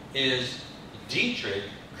know is Dietrich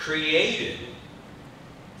created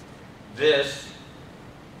this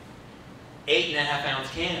 8.5-ounce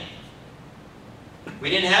can. We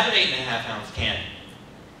didn't have an 8.5-ounce can.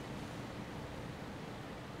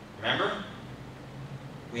 Remember?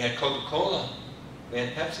 We had Coca-Cola, we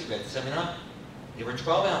had Pepsi, we had 7-Up. They were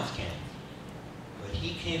 12-ounce cans. But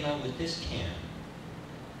he came out with this can.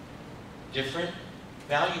 Different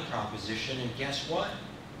value proposition, and guess what?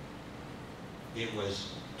 It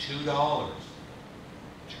was $2.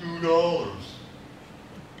 $2.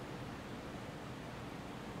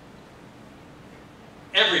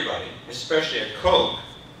 Everybody, especially at Coke,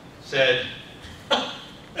 said,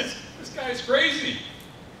 this guy's crazy.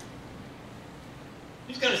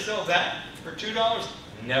 He's going to sell that for $2?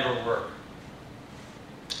 Never work.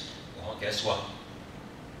 Well, guess what?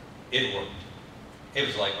 It worked. It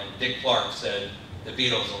was like when Dick Clark said, the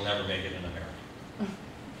Beatles will never make it in America.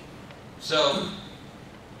 So,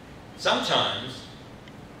 sometimes,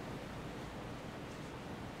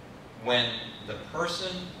 when the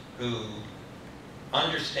person who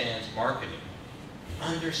understands marketing,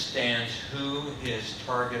 understands who his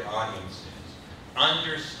target audience is,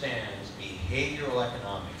 understands behavioral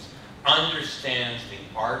economics, understands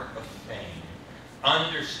the art of fame,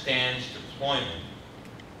 understands deployment,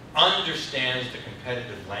 understands the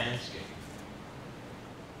competitive landscape,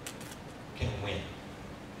 can win.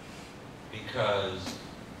 Because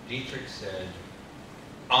Dietrich said,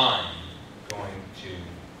 I'm going to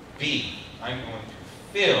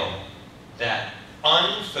fill that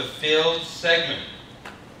unfulfilled segment.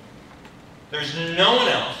 There's no one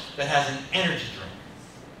else that has an energy drink.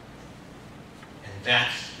 And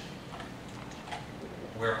that's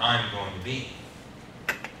where I'm going to be.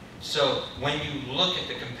 So when you look at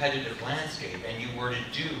the competitive landscape and you were to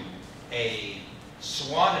do a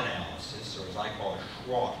SWOT analysis, or as I call it,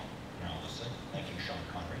 SWOT analysis, thank you, Sean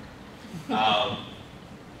Connery,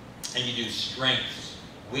 and you do strengths,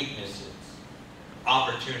 weaknesses,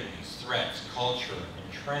 opportunities, threats, culture,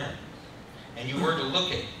 and trends, and you were to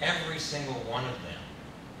look at every single one of them.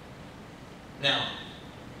 Now,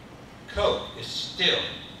 Coke is still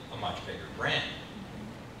a much bigger brand.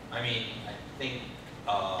 I mean, I think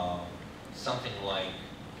something like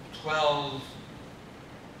 12,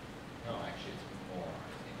 no, actually it's more, I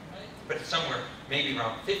think, right? But it's somewhere, maybe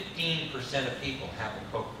around 15% of people have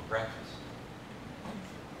a Coke for breakfast.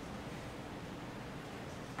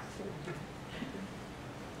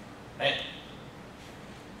 Hey,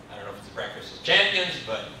 I don't know if it's breakfast of champions,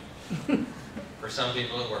 but for some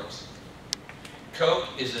people it works. Coke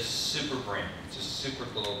is a super brand. It's a super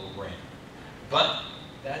global brand. But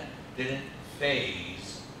that didn't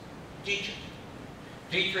faze Dietrich.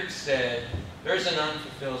 Dietrich said, there's an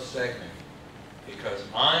unfulfilled segment because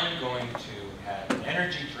I'm going to have an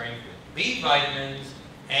energy drink with B vitamins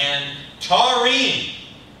and taurine.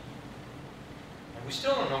 And we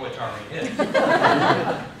still don't know what taurine is.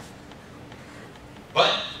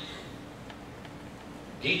 But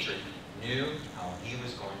Dietrich knew how he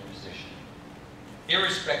was going to position it,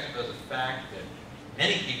 irrespective of the fact that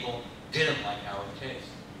many people didn't like how it tastes.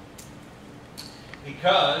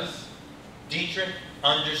 Because Dietrich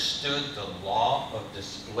understood the law of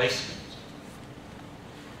displacement.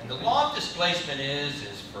 And the law of displacement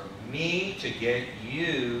is for me to get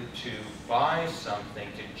you to buy something,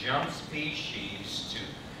 to jump species, to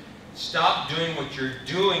stop doing what you're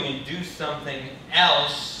doing and do something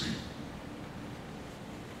else.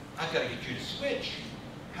 I've got to get you to switch.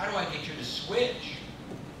 How do I get you to switch?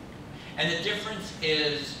 And the difference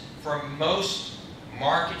is, for most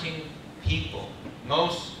marketing people,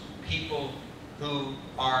 most people who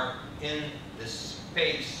are in this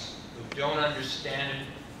space who don't understand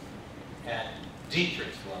it at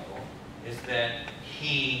Dietrich's level is that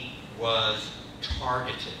he was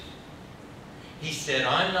targeted. He said,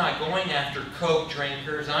 I'm not going after Coke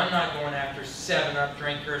drinkers, I'm not going after 7-Up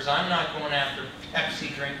drinkers, I'm not going after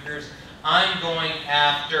Pepsi drinkers, I'm going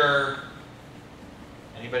after...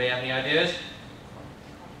 Anybody have any ideas?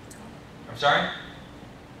 I'm sorry?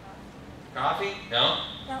 Coffee? No?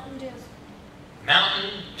 Mountain Dew. Mountain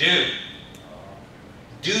Dew.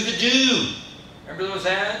 Do the do. Remember those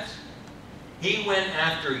ads? He went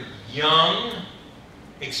after young,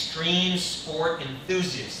 extreme sport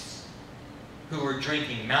enthusiasts who were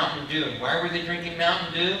drinking Mountain Dew. And why were they drinking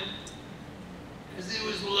Mountain Dew? Because it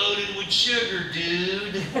was loaded with sugar,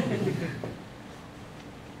 dude.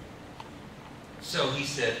 So he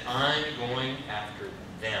said, I'm going after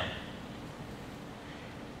them.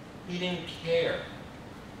 He didn't care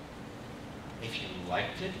if you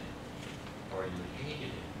liked it or you hated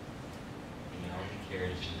it. He only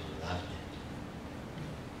cared if you loved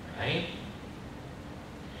it. Right?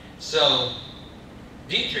 So,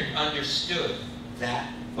 Dietrich understood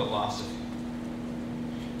that philosophy.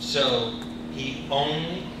 So, he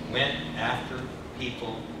only went after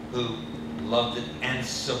people who loved it and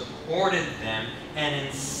supported them and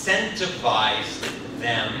incentivized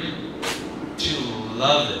them to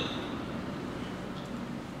love it.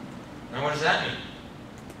 Now, what does that mean?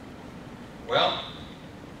 Well,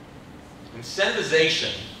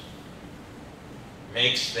 incentivization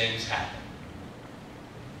makes things happen.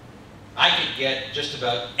 I could get just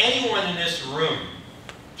about anyone in this room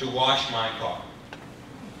to wash my car.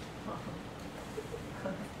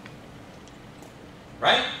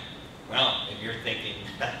 Right? Well, if you're thinking,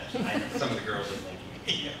 some of the girls are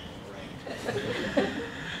thinking, yeah, right.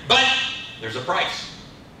 But there's a price.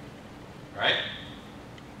 Right?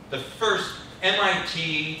 The first,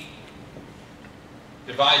 MIT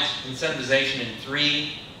divides incentivization in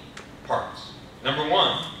 3 parts. Number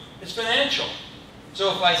 1 is financial.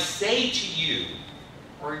 So if I say to you,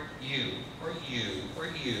 or you, or you, or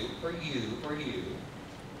you, or you, or you,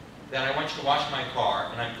 that I want you to wash my car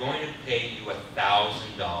and I'm going to pay you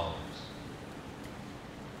 $1,000.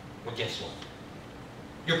 Well, guess what?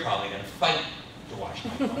 You're probably going to fight to wash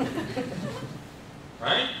my car.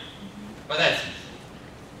 Right? But that's easy.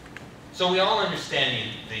 So we all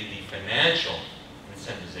understand the financial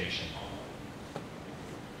incentivization model.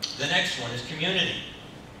 The next one is community,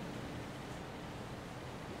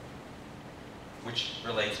 which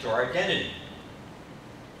relates to our identity.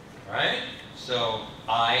 Right? So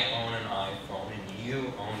I own an iPhone and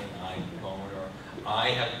you own an iPhone, or I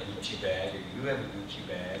have a Gucci bag or you have a Gucci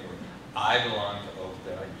bag, or I belong to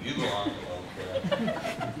Oka, you belong to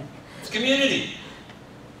Oka. It's community.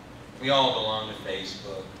 We all belong to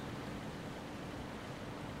Facebook.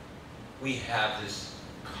 We have this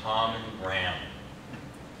common ground.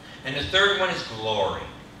 And the third one is glory.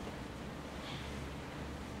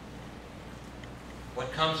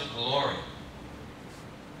 What comes with glory?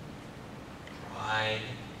 Pride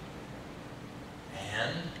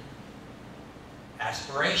and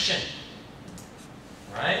aspiration.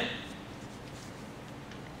 Right?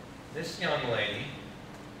 This young lady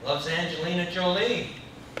loves Angelina Jolie.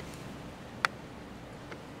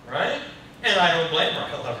 Right? And I don't blame her.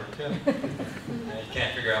 I love her too. I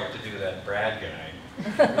can't figure out what to do with that Brad guy.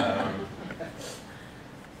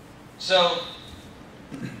 So,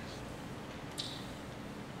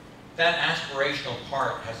 that aspirational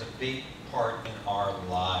part has a big part in our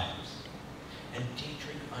lives. And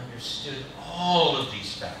Dietrich understood all of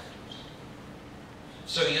these factors.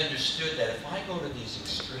 So he understood that if I go to these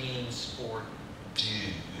extreme sport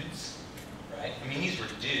dudes, right? I mean, these were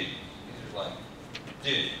dudes. These were like,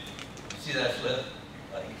 dude, you see that flip?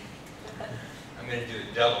 Like, I'm going to do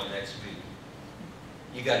a double next week.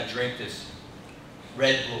 You got to drink this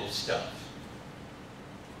Red Bull stuff.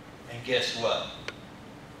 And guess what?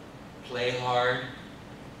 Play hard,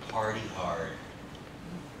 party hard.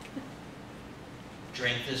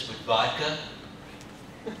 Drink this with vodka,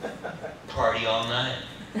 party all night.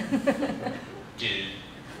 Dude.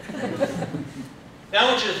 Now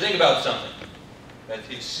I want you to think about something that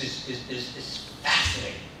is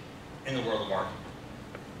fascinating in the world of marketing.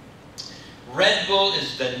 Red Bull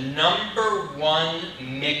is the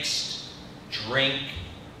 #1 mixed drink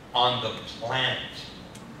on the planet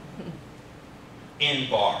in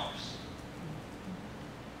bars.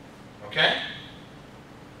 Okay?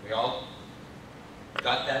 We all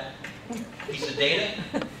got that piece of data?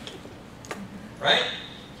 Right?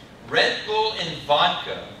 Red Bull and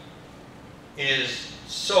vodka is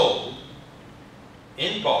sold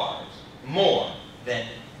in bars more than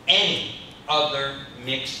any other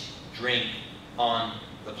mixed drink on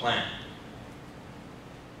the planet.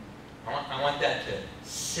 I want that to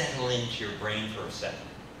settle into your brain for a second.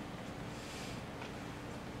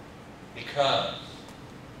 Because,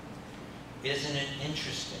 isn't it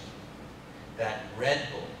interesting that Red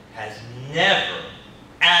Bull has never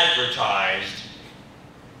advertised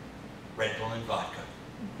Red Bull and vodka?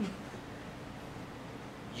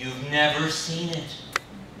 You've never seen it.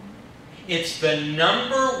 It's the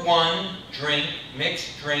 #1 drink,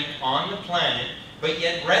 mixed drink on the planet, but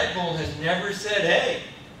yet Red Bull has never said, hey,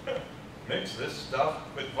 mix this stuff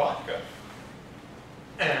with vodka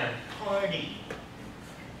and party.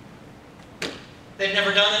 They've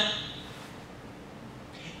never done it.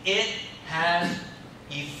 It has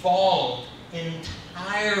evolved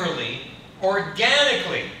entirely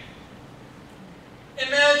organically.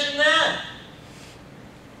 Imagine that.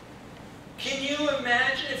 Can you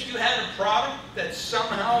imagine if you had a product that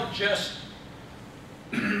somehow just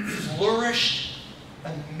flourished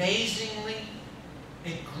amazingly?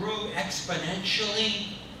 It grew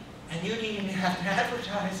exponentially, and you didn't even have to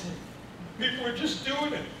advertise it. People are just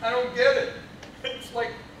doing it. I don't get it. It's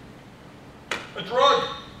like a drug,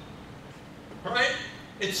 right?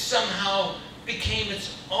 It somehow became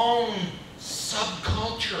its own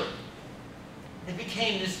subculture. It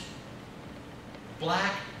became this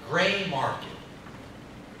black-gray market.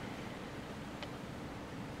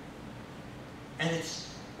 And it's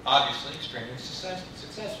obviously extremely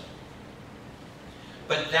successful.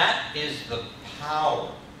 But that is the power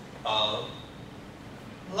of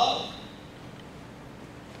love.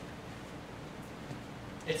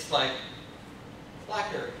 It's like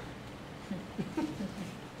BlackBerry.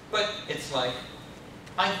 But it's like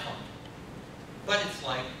iPhone. But it's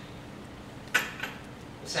like the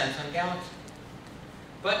Samsung Galaxy.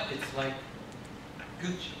 But it's like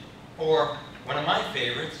Gucci. Or one of my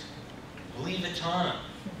favorites, Louis Vuitton.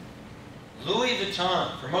 Louis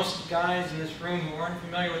Vuitton, for most of the guys in this room who aren't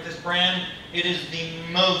familiar with this brand, it is the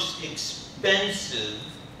most expensive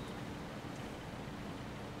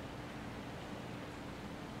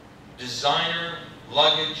designer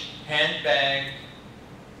luggage handbag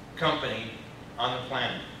company on the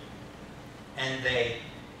planet.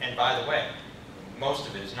 And by the way, most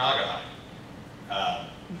of it is Naga.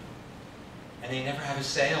 And they never have a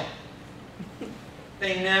sale.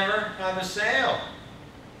 They never have a sale.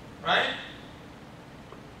 Right?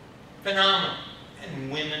 Phenomenal.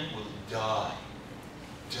 And women will die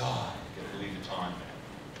to get a Louis Vuitton bag.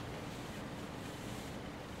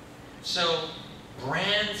 So,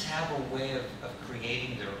 brands have a way of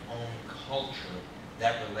creating their own culture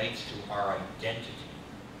that relates to our identity,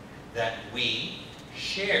 that we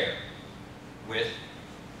share with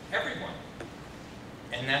everyone.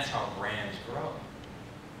 And that's how brands grow.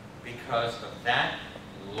 Because of that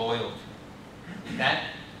loyalty, that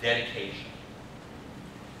dedication.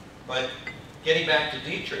 But getting back to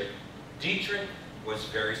Dietrich, Dietrich was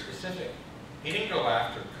very specific. He didn't go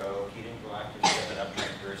after Coke, he didn't go after 7-Up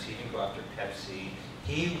drinkers, he didn't go after Pepsi.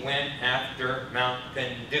 He went after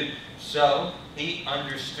Mountain Dew. So he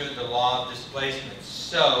understood the law of displacement.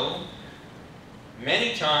 So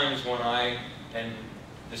many times when I am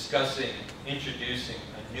discussing, introducing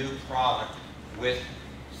a new product with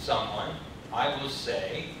someone, I will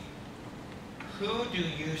say, who do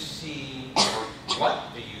you see, or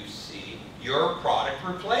what do you see your product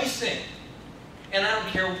replacing? And I don't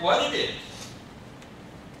care what it is.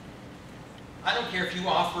 I don't care if you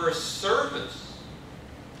offer a service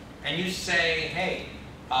and you say, hey,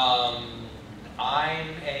 I'm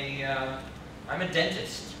a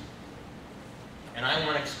dentist and I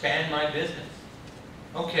want to expand my business.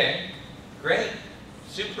 Okay, great,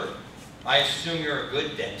 super. I assume you're a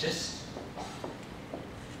good dentist.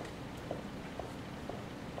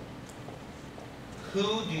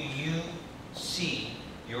 Who do you see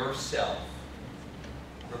yourself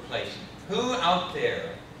replacing? Who out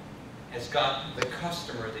there has got the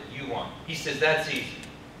customer that you want? He says, that's easy.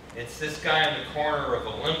 It's this guy on the corner of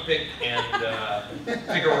Olympic and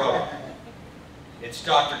Figueroa. It's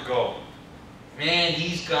Dr. Gold. Man,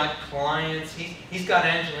 he's got clients. He's got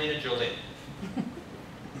Angelina Jolie.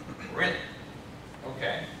 Really?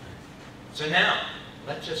 Okay. So now,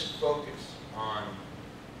 let's just focus on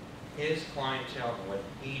his clientele and what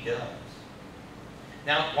he does.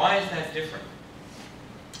 Now, why is that different?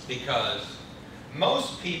 Because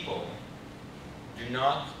most people do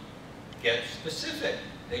not get specific.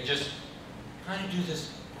 They just kind of do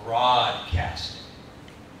this broadcasting.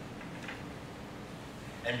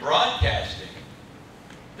 And broadcasting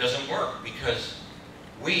doesn't work because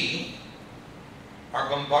we are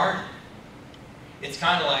bombarded. It's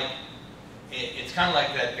kind of like it's kind of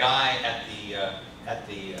like that guy at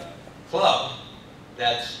the club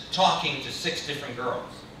that's talking to 6 different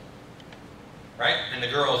girls, right? And the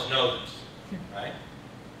girls know this, right?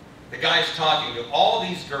 The guy's talking to all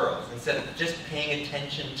these girls instead of just paying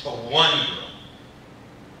attention to one girl.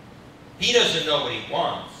 He doesn't know what he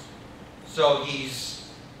wants, so he's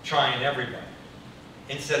trying everybody.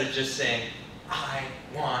 Instead of just saying, I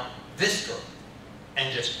want this girl,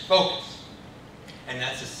 and just focus. And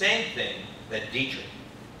that's the same thing that Dietrich,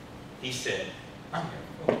 he said, I'm going to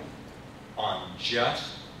focus on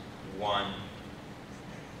just one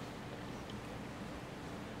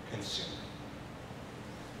consumer.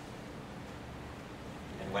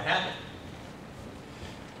 And what happened?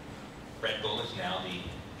 Red Bull is now the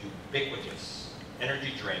ubiquitous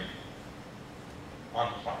energy drink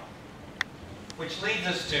on the planet. Which leads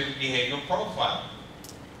us to behavioral profiling.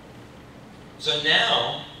 So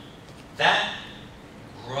now, that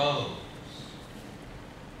grows.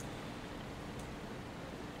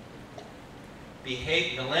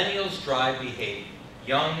 Millennials drive behavior.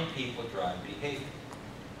 Young people drive behavior.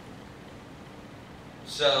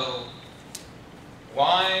 So,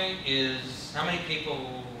 how many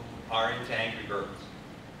people are into Angry Birds?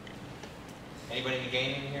 Anybody in the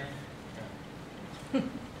gaming here? No.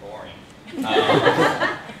 Boring.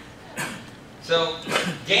 So,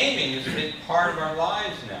 gaming is a big part of our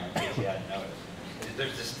lives now, in case you hadn't noticed.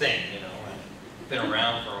 There's this thing, you know, it's been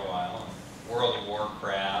around for a while. World of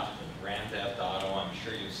Warcraft and Grand Theft Auto, I'm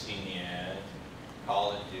sure you've seen the ads.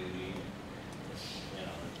 Call of Duty, you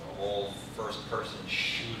know, the whole first-person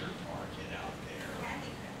shooter market out there.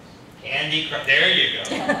 Candy Crush, there you go,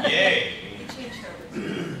 yay.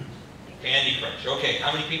 Candy Crush, okay,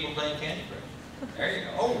 how many people playing Candy Crush? There you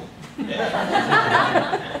go, oh,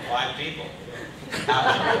 yeah. 5 people.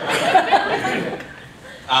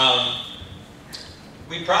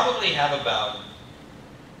 We probably have about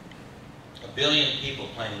 1 billion people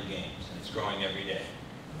playing games, and it's growing every day.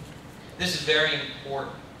 This is very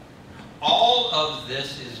important. All of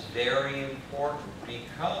this is very important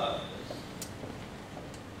because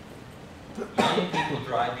young people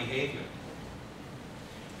drive behavior.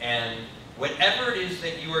 And whatever it is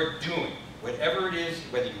that you are doing, whatever it is,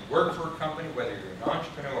 whether you work for a company, whether you're an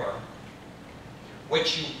entrepreneur,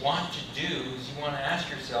 what you want to do is you want to ask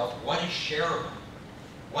yourself, what is shareable?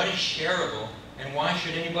 What is shareable, and why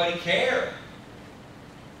should anybody care?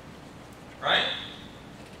 Right?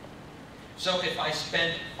 So if I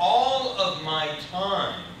spend all of my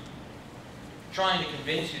time trying to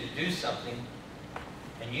convince you to do something,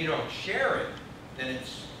 and you don't share it, then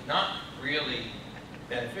it's not really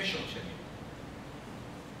beneficial to me.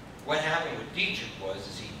 What happened with Dietrich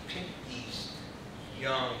was he picked these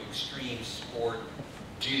young, extreme sport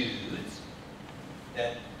dudes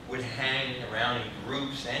that would hang around in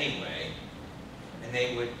groups anyway, and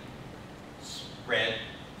they would spread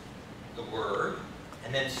the word,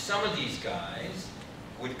 and then some of these guys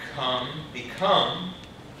would become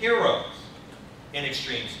heroes in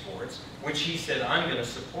extreme sports, which he said, I'm going to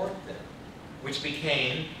support them, which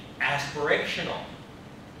became aspirational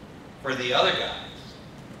for the other guys.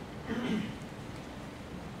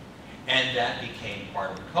 And that became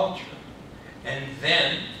part of the culture. And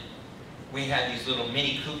then we had these little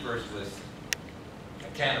Mini Coopers with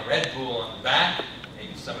a can of Red Bull on the back.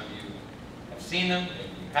 Maybe some of you have seen them,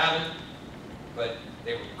 maybe you haven't. But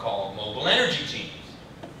they were called mobile energy teams.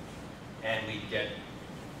 And we'd get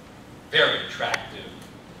very attractive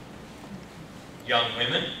young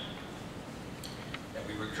women that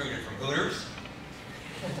we recruited from Hooters.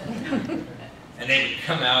 And they would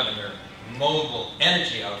come out in their mobile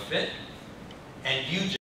energy outfit, and you just